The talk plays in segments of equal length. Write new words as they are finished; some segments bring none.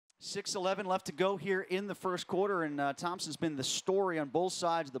6:11 left to go here in the first quarter, and Thompson's been the story on both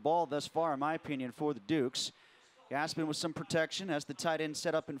sides of the ball thus far, in my opinion, for the Dukes. Gaspin with some protection as the tight end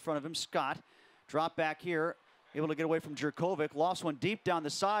set up in front of him. Scott, drop back here, able to get away from Jerkovic. Lost one deep down the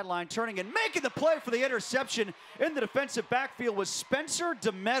sideline, turning and making the play for the interception in the defensive backfield was Spencer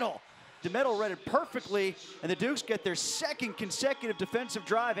DeMetal. DeMetal read it perfectly, and the Dukes get their second consecutive defensive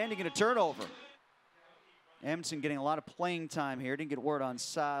drive, ending in a turnover. Amundsen getting a lot of playing time here. Didn't get word on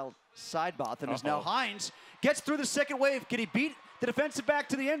Sidebotham. As now Hines gets through the second wave. Can he beat the defensive back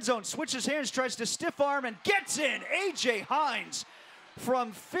to the end zone? Switches hands, tries to stiff arm, and gets in. A.J. Hines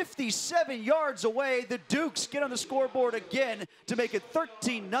from 57 yards away. The Dukes get on the scoreboard again to make it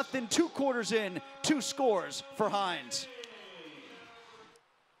 13-0. 2 quarters in, 2 scores for Hines.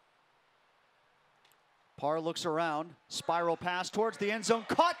 Parr looks around. Spiral pass towards the end zone.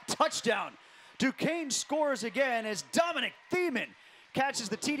 Caught. Touchdown. Duquesne scores again as Dominic Thiemann catches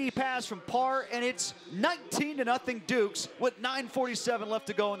the TD pass from Parr, and it's 19-0 Dukes with 9:47 left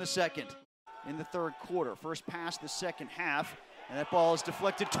to go in the second. In the third quarter, first pass the second half, and that ball is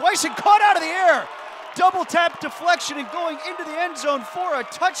deflected twice and caught out of the air. Double tap deflection and going into the end zone for a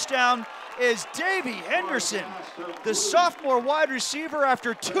touchdown is Davey Henderson. The sophomore wide receiver,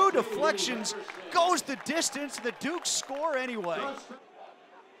 after 2 deflections, goes the distance, and the Dukes score anyway.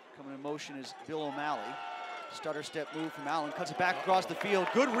 Coming in motion is Bill O'Malley. Stutter step move from Allen, cuts it back across the field.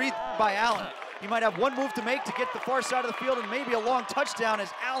 Good read by Allen. He might have one move to make to get the far side of the field and maybe a long touchdown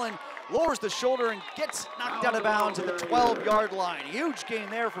as Allen lowers the shoulder and gets knocked out of bounds at the 12-yard line. Huge gain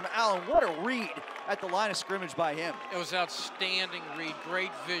there from Allen. What a read at the line of scrimmage by him. It was outstanding read,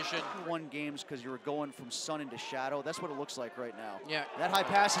 great vision. Won games because you were going from sun into shadow. That's what it looks like right now. Yeah. That high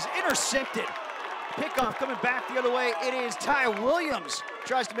pass is intercepted. Pickoff coming back the other way. It is Ty Williams.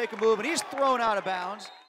 Tries to make a move, and he's thrown out of bounds.